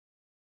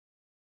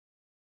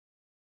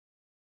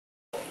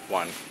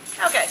one.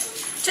 Okay,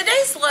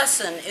 today's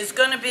lesson is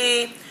going to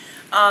be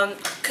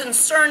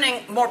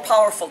concerning more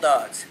powerful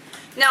dogs.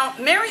 Now,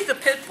 Mary the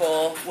Pit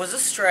Bull was a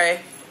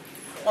stray.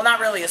 Well, not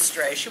really a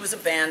stray. She was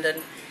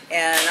abandoned,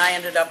 and I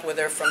ended up with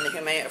her from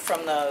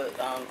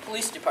the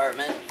police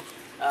department.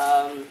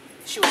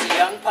 She was a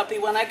young puppy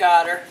when I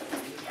got her.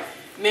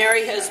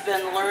 Mary has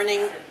been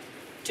learning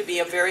to be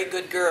a very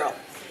good girl.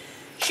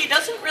 She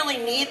doesn't really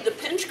need the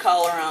pinch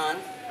collar on,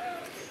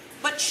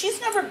 but she's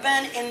never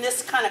been in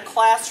this kind of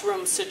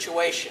classroom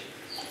situation.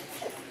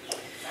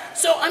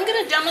 So I'm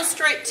going to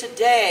demonstrate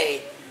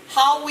today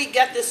how we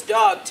get this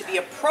dog to be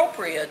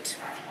appropriate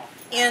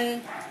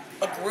in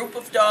a group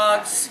of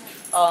dogs,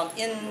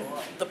 in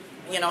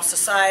the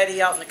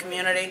society, out in the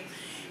community.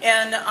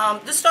 And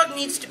this dog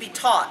needs to be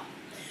taught,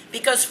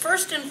 because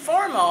first and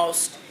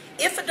foremost,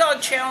 if a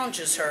dog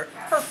challenges her,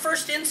 her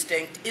first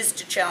instinct is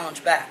to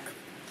challenge back.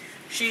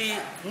 She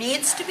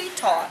needs to be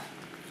taught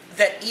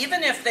that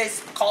even if they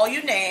call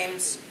you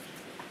names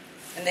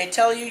and they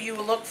tell you you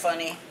look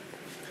funny,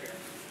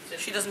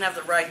 she doesn't have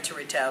the right to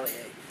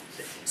retaliate.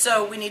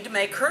 So we need to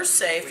make her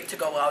safe to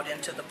go out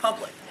into the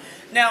public.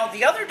 Now,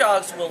 the other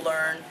dogs will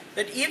learn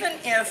that even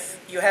if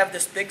you have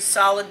this big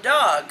solid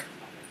dog,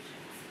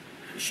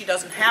 she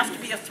doesn't have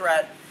to be a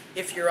threat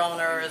if your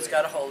owner has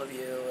got a hold of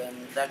you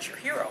and that's your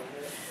hero.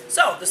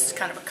 So this is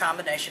kind of a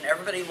combination.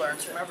 Everybody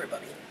learns from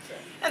everybody.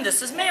 And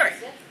this is Mary.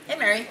 Hey,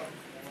 Mary.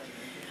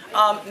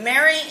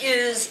 Mary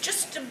is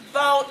just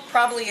about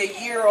probably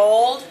a year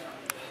old.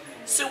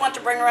 Sue went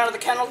to bring her out of the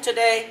kennel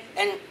today,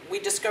 and we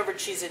discovered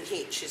she's in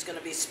heat. She's going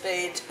to be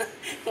spayed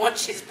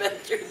once she's been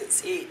through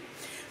this heat.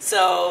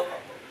 So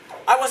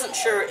I wasn't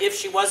sure if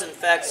she was in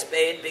fact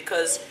spayed,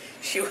 because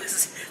she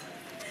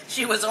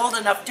was old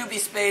enough to be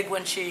spayed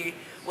when she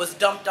was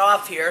dumped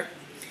off here,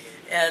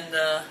 and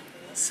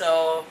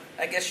so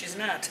I guess she's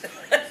not.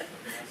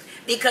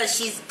 Because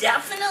she's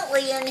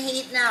definitely in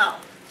heat now.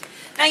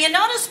 Now you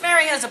notice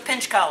Mary has a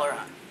pinch collar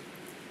on.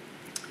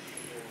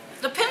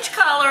 The pinch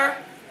collar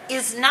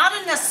is not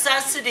a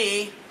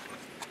necessity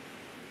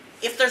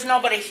if there's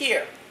nobody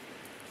here.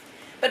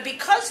 But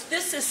because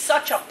this is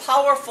such a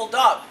powerful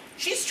dog,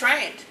 she's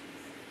trained.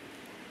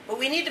 But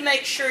we need to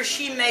make sure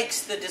she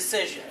makes the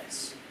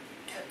decisions.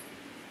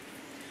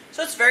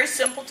 So it's very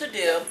simple to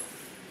do,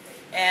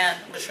 and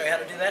I'm going to show you how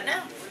to do that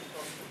now.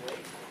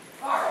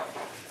 All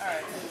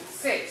right.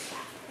 Sit.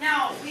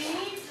 Now we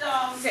need.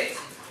 Sit.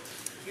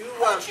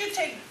 Why don't you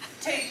take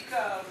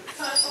Tut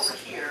over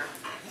here?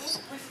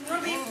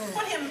 Ruby,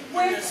 put him.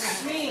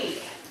 Where's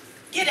me?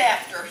 Get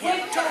after him.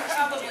 You're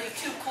probably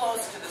too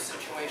close to the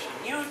situation.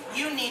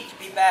 You need to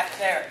be back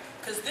there,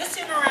 because this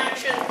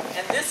interaction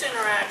and this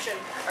interaction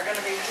are going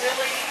to be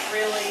really,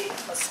 really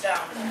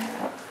astounding.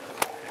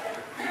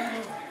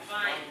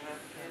 Fine.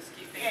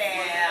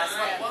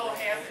 Yeah. What will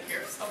happen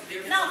here?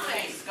 Something.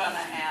 Nothing's going to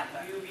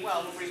happen.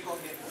 Well,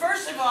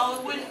 first of all,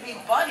 it wouldn't be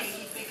Buddy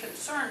he'd be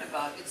concerned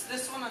about. It's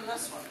this one and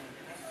this one.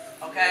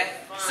 Okay?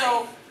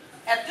 So,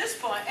 at this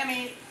point, I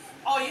mean,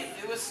 all you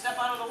do is step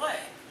out of the way.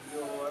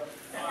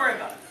 Don't worry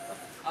about it.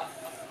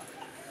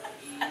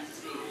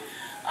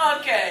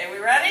 Okay, we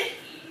ready?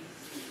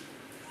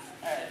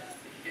 All right.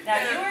 Now,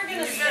 you are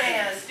going to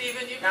stand.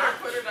 Stephen, you better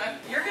put it on.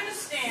 You're going to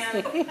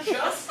stand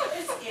just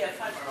as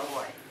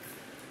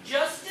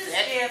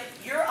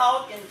if you're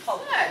out in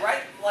public,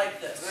 right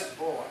like this. Good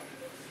boy.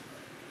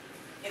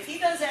 If he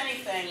does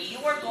anything,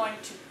 you are going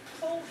to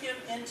pull him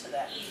into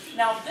that.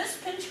 Now, this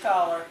pinch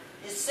collar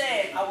is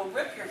saying, I will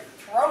rip your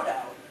throat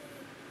out.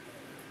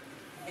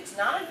 It's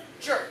not a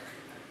jerk.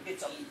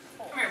 It's a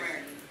pull. Come here,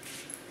 Mary.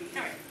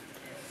 Come here.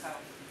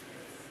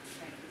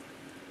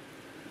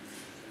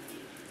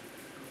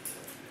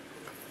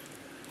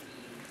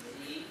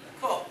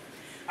 Cool. All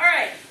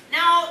right.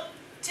 Now,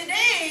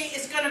 today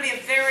is going to be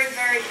a very,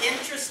 very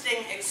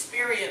interesting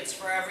experience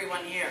for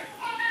everyone here.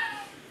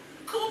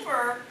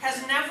 Cooper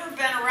has never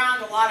been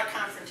around a lot of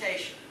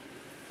confrontation.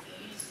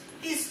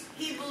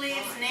 He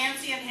believes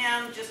Nancy and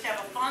him just have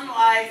a fun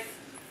life.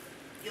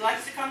 He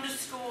likes to come to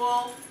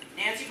school.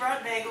 Nancy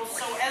brought bagels,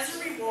 so as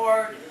a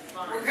reward,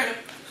 we're gonna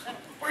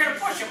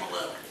push him a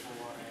little.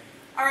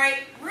 All right,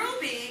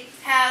 Ruby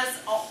has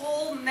a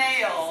whole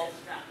male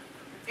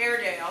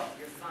Airedale.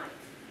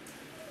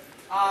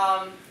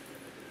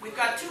 We've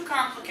got two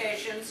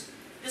complications.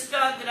 This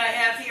dog that I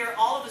have here,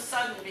 all of a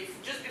sudden,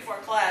 just before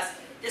class,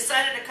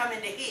 decided to come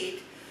into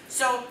heat.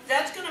 So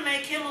that's going to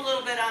make him a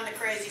little bit on the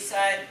crazy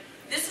side.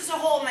 This is a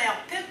whole male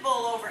pit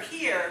bull over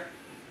here.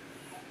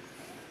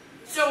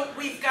 So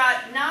we've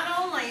got not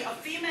only a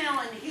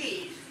female in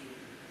heat,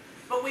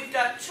 but we've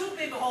got two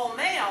big whole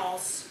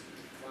males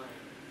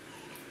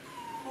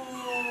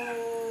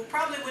who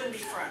probably wouldn't be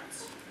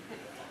friends.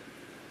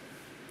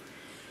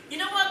 You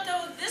know what,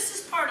 though? This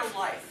is part of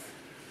life.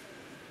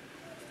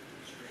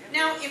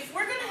 Now, if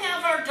we're going to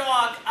have our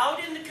dog out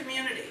in the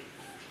community,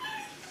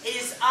 it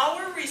is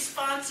our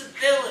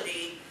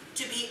responsibility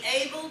to be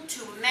able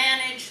to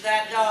manage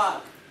that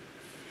dog.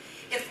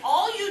 If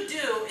all you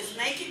do is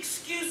make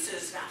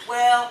excuses,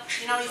 well,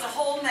 you know, he's a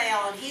whole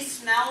male and he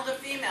smelled a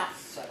female,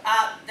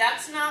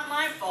 that's not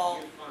my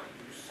fault.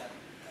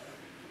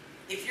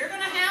 If you're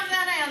going to have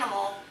that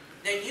animal,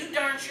 then you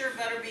darn sure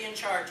better be in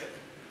charge of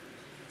it.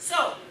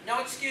 So, no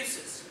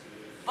excuses.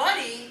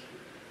 Buddy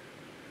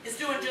is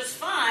doing just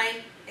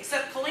fine,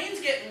 except Colleen's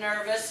getting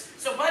nervous,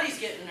 so Buddy's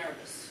getting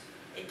nervous.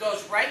 It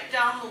goes right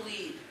down the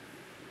lead.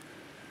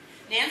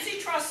 Nancy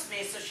trusts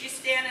me, so she's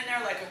standing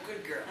there like a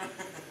good girl.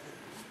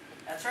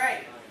 That's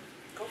right.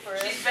 Go for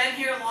it. She's been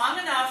here long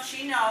enough,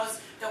 she knows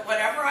that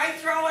whatever I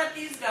throw at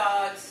these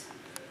dogs...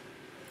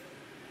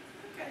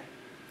 Okay.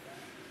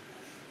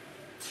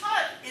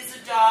 Tut is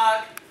a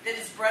dog that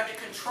is bred to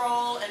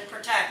control and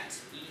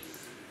protect.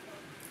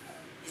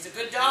 He's a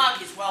good dog,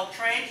 he's well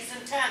trained, he's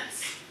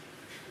intense.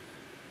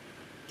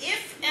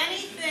 If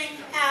anything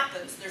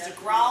happens, there's a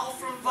growl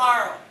from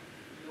Varro.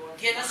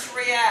 Guinness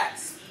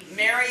reacts.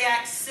 Mary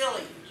acts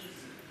silly.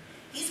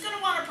 He's going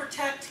to want to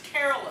protect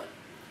Carolyn.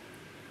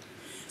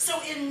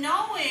 So in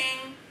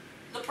knowing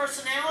the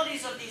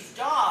personalities of these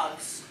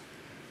dogs,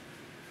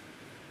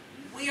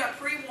 we are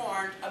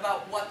pre-warned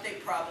about what they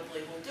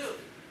probably will do.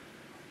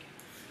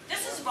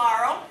 This is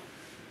Varro.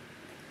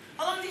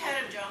 How long have you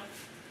had him, Joan?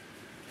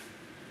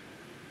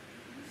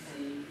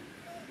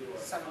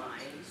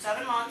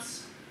 7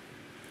 months.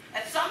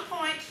 At some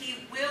point, he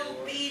will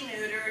be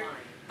neutered,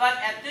 but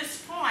at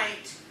this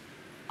point,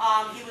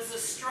 he was a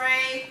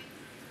stray.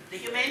 The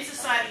Humane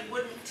Society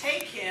wouldn't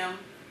take him,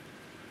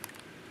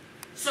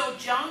 so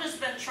Joan has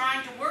been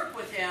trying to work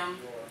with him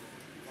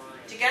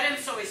to get him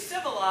so he's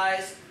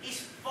civilized. He's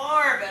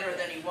far better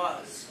than he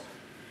was.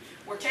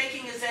 We're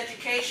taking his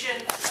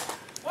education.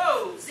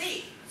 Whoa,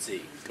 Z.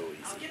 Z, go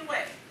easy. Oh, get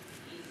away.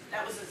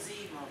 That was a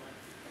Z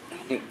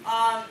moment.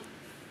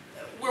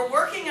 We're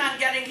working on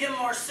getting him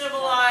more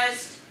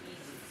civilized.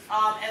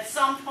 At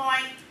some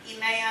point, he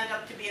may end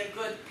up to be a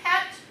good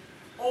pet,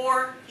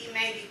 or he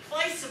may be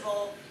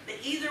placeable, but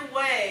either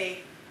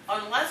way,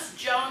 unless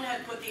Joan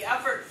had put the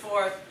effort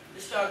forth,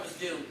 this dog was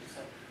doomed.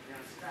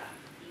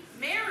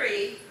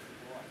 Mary,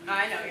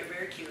 I know, you're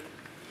very cute,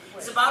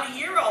 is about a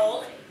year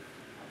old.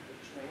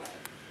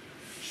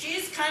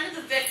 She's kind of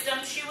the victim.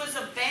 She was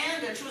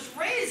abandoned. She was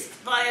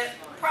raised by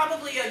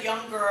probably a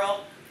young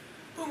girl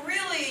who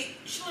really,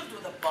 she lived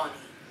with a bunny.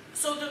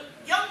 So the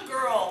young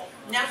girl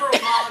never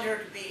allowed her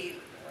to be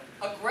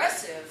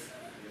aggressive,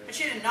 but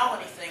she didn't know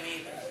anything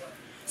either.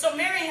 So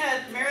Mary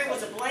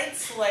was a blank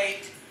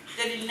slate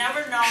that had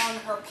never known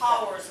her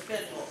power as a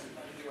pit bull.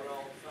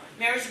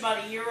 Mary's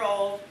about a year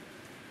old.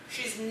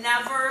 She's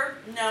never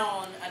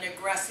known an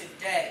aggressive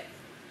day.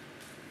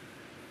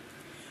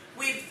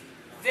 We've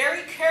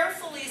very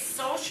carefully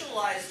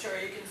socialized her.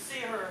 You can see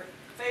her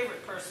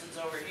favorite person's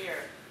over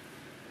here.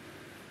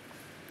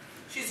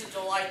 She's a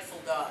delightful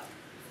dog.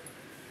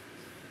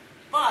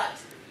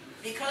 But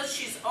because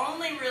she's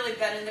only really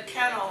been in the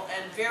kennel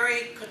and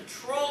very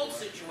controlled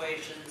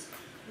situations,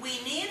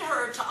 we need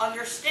her to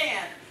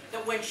understand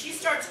that when she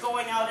starts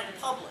going out in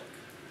public,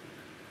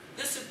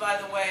 this is, by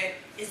the way,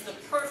 is the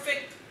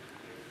perfect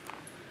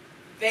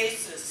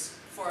basis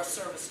for a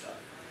service dog.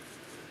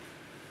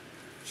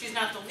 She's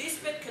not the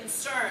least bit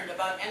concerned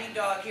about any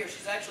dog here.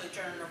 She's actually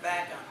turning her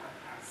back on her.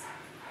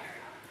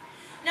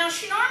 Now,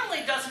 she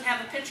normally doesn't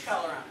have a pinch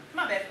collar on. Come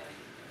on, babe.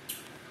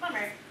 Come on,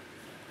 Mary.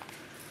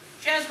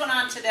 She has one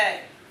on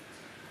today.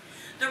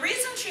 The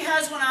reason she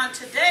has one on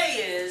today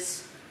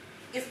is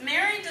if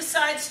Mary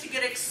decides to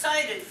get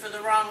excited for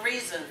the wrong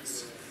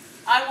reasons,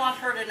 I want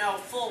her to know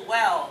full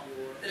well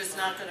that it's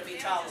not going to be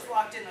tall. I just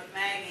walked in with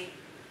Maggie.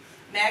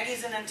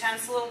 Maggie's an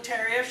intense little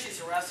terrier.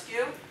 She's a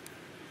rescue.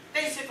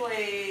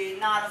 Basically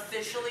not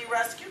officially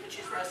rescue, but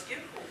she's rescue.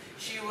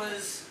 She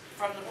was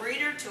from the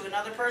breeder to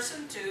another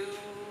person, to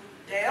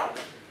Dale.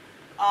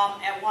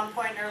 At one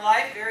point in her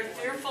life, very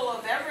fearful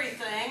of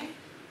everything.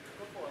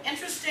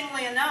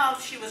 Interestingly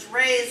enough, she was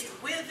raised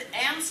with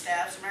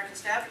Amstaffs, American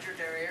Staffordshire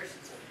Terriers,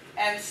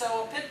 and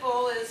so a pit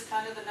bull is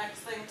kind of the next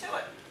thing to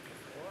it.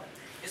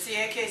 It's the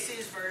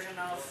AKC's version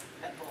of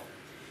pit bull.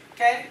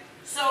 Okay?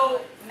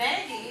 So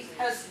Maggie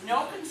has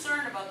no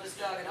concern about this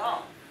dog at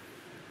all.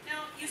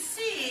 Now, you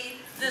see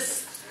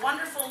this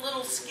wonderful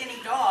little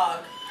skinny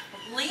dog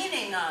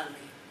leaning on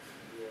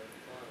me.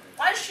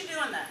 Why is she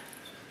doing that?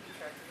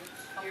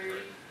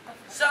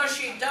 So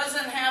she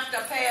doesn't have to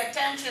pay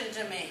attention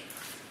to me.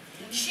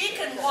 She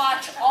can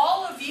watch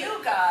all of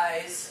you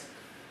guys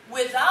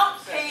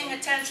without paying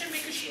attention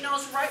because she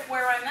knows right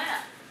where I'm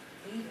at.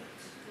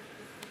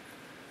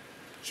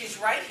 She's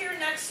right here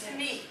next to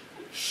me.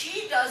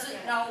 She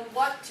doesn't know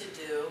what to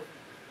do,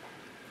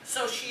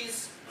 so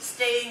she's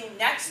staying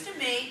next to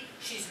me.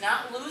 She's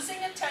not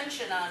losing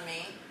attention on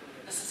me.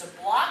 This is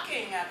a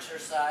blocking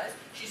exercise.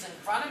 She's in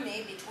front of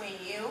me, between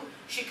you.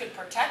 She could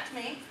protect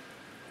me.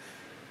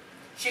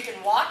 She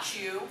can watch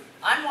you.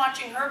 I'm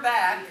watching her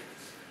back.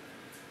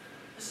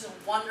 This is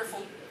a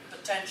wonderful,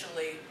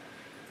 potentially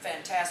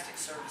fantastic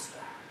service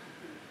dog.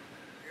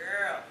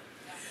 Girl.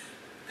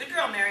 Good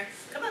girl, Mary.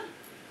 Come on.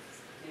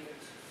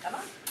 Come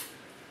on.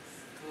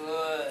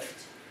 Good.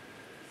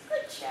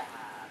 Good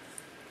job.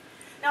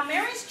 Now,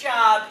 Mary's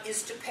job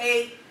is to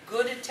pay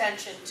good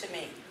attention to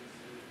me.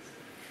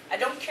 I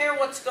don't care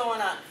what's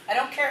going on. I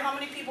don't care how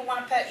many people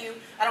want to pet you.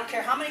 I don't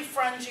care how many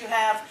friends you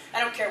have.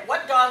 I don't care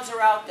what dogs are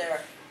out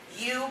there.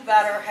 You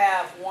better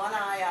have one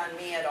eye on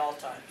me at all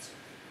times.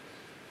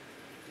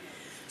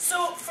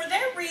 So for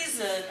that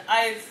reason,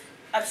 I've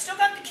still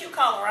got the Q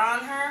collar on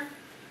her,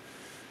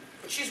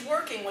 but she's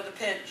working with a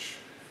pinch.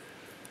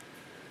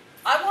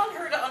 I want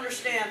her to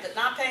understand that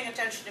not paying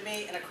attention to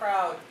me in a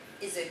crowd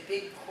is a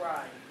big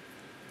crime.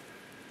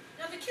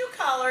 Now the Q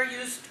collar,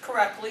 used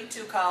correctly,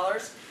 2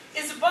 collars,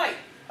 is a bite.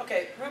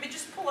 Okay, Ruby,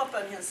 just pull up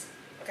on his.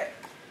 Okay,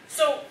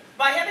 so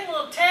by having a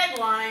little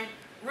tagline,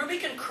 Ruby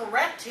can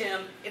correct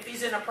him if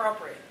he's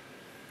inappropriate.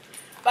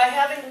 By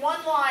having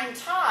one line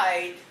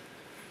tied,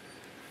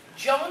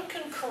 Joan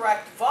can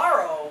correct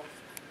Varro.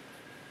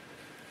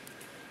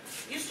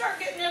 You start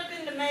getting up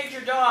into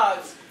major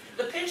dogs,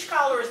 the pinch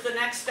collar is the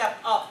next step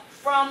up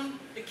from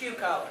the Q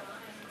collar.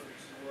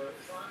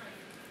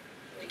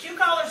 The Q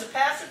collar is a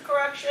passive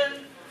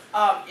correction.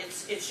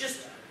 It's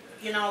just,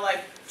 you know,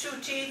 like 2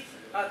 teeth,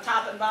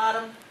 top and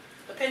bottom.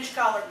 The pinch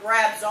collar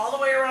grabs all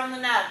the way around the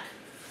neck,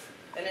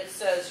 and it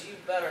says, you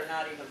better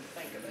not even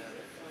think about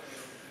it.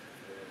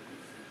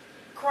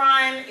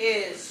 Crime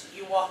is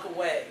you walk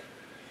away.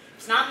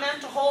 It's not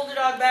meant to hold the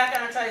dog back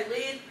on a tight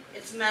lead.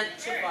 It's meant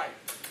to bite.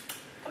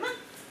 Come on.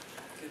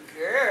 Good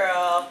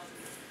girl.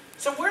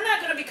 So we're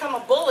not going to become a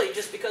bully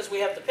just because we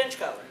have the pinch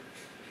collar.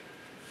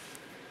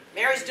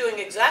 Mary's doing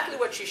exactly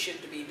what she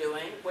should be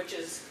doing, which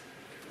is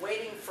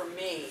waiting for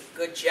me.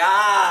 Good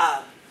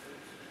job.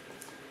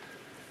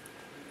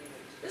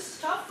 This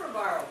is tough for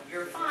Varro.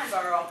 You're fine,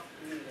 Varro.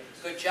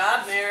 Good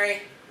job,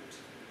 Mary.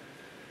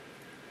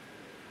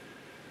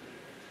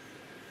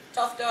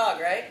 Tough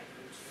dog, right?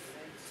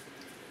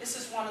 This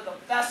is one of the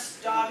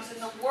best dogs in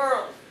the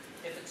world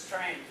if it's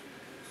trained.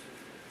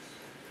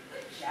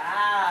 Good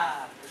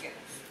job.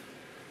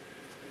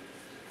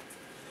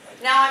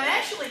 Now I'm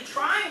actually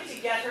trying to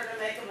get her to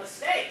make a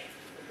mistake.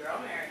 Good girl,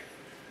 Mary.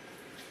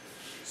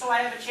 So I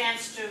have a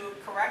chance to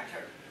correct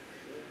her.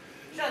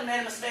 She hasn't made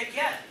a mistake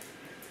yet.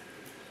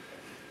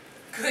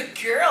 Good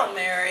girl,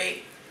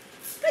 Mary.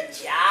 Good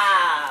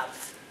job.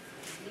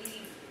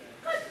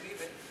 Good.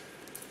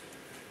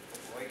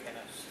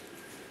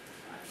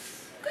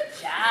 Good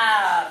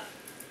job.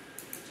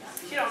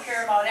 She don't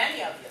care about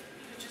any of you.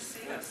 You could just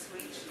see how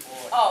sweet she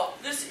was. Oh,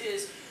 this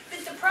is...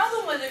 But the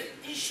problem with it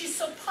is she's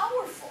so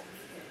powerful.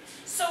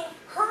 So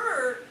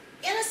her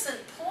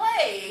innocent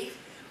play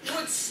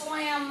would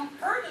slam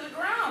her to the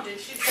ground, and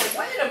she'd say,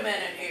 wait a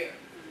minute here.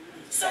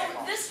 So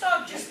this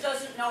dog just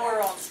doesn't know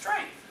her own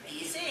strength.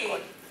 You see,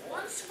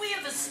 once we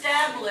have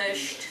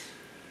established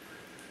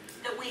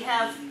that we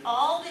have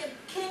all the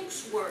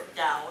kinks worked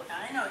out,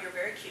 I know you're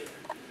very cute.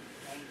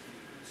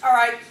 All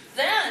right,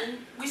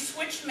 then we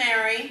switch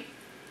Mary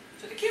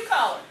to the Q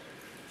collar.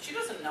 She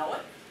doesn't know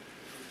it.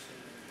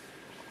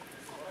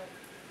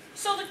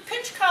 So the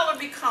pinch collar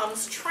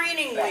becomes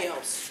training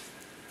wheels.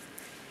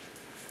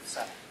 It's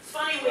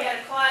funny, we had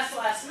a class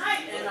last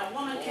night, and a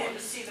woman came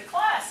to see the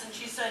class, and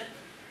she said,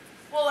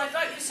 well, I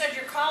thought you said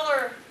your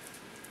collar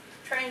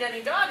trained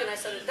any dog, and I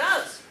said, it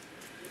does.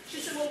 She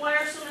said, well, why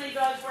are so many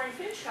dogs wearing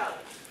pinch collars?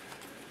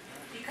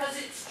 Because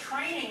it's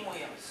training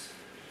wheels.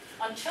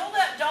 Until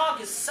that dog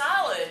is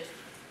solid,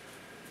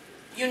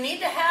 you need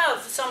to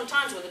have,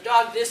 sometimes with a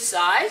dog this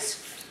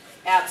size,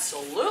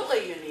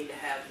 absolutely you need to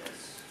have this.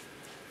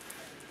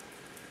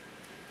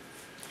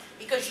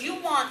 Because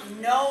you want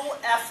no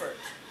effort.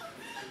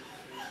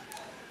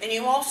 And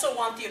you also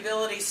want the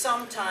ability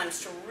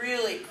sometimes to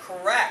really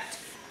correct.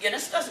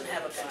 Guinness doesn't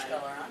have a pinch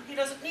collar on. He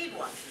doesn't need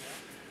one.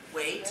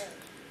 Wait.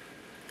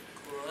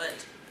 Good.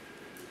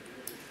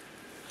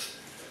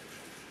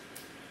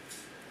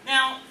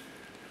 Now,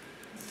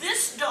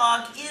 this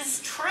dog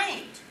is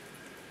trained.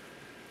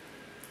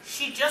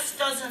 She just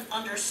doesn't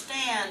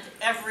understand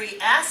every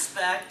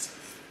aspect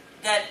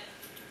that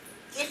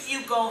if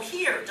you go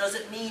here, does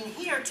it mean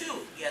here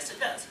too? Yes, it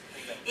does.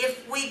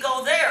 If we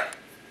go there,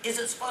 is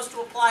it supposed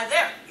to apply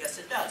there? Yes,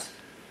 it does.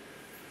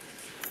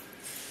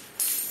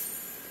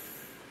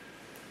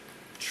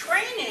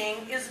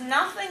 Training is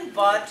nothing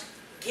but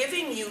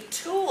giving you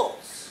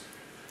tools.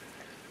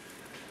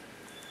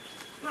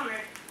 Come on,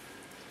 Mary.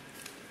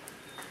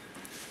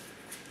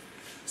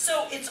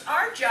 So it's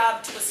our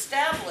job to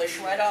establish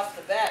right off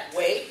the bat,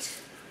 wait.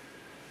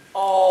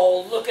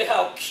 Oh, look at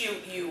how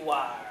cute you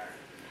are.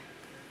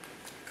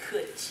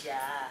 Good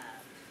job.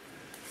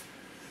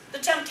 The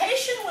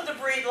temptation with a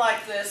breed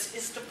like this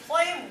is to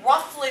play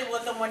roughly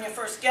with them when you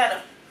first get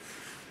them.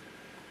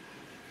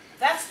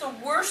 That's the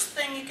worst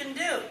thing you can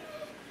do.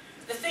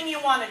 The thing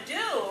you want to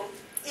do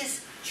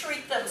is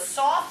treat them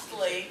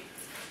softly,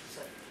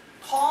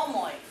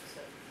 calmly.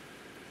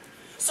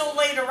 So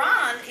later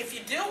on, if you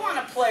do want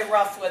to play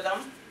rough with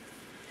them,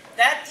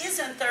 that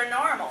isn't their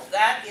normal.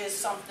 That is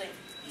something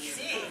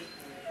easy.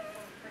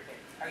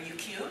 Are you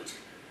cute?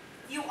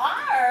 You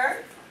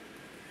are.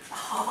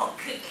 Oh,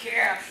 good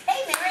girl.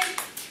 Hey, Mary,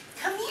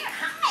 come here.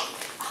 Hi.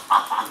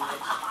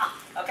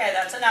 Okay,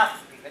 that's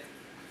enough.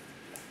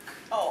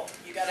 Oh,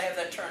 you got to have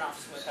that turn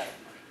off switch.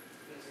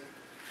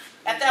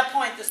 At that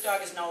point, this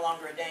dog is no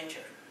longer a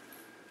danger.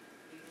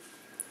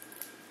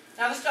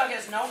 Now this dog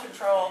has no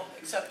control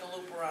except the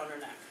loop around her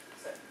neck.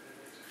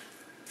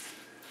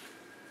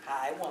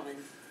 Hi, woman.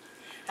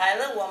 Hi,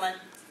 little woman.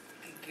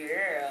 Good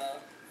girl.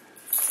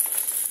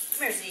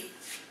 Come here, Z.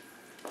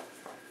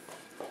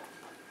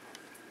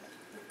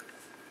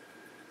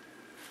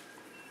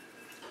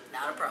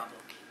 Not a problem.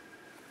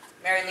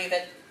 Mary, leave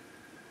it.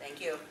 Thank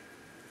you.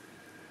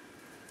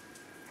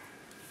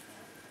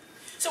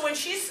 So when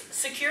she's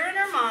secure in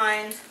her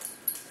mind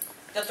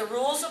that the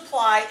rules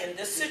apply in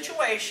this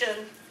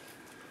situation,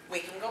 we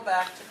can go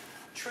back to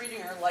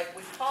treating her like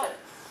we taught her.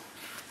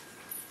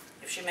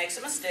 If she makes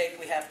a mistake,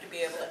 we have to be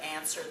able to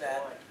answer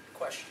that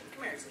question.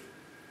 Come here, Z.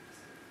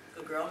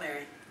 Good girl,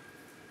 Mary.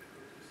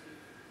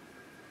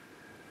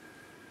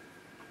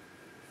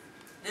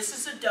 This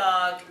is a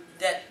dog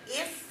that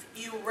if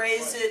you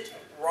raise it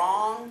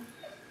wrong,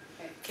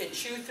 can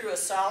chew through a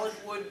solid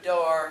wood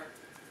door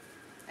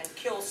and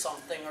kill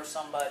something or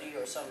somebody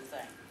or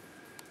something.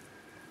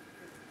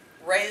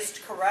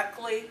 Raised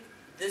correctly,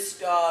 this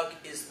dog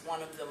is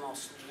one of the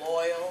most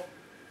loyal,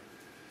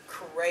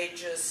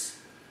 courageous,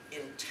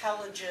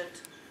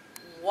 intelligent,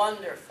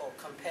 wonderful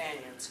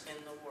companions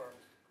in the world.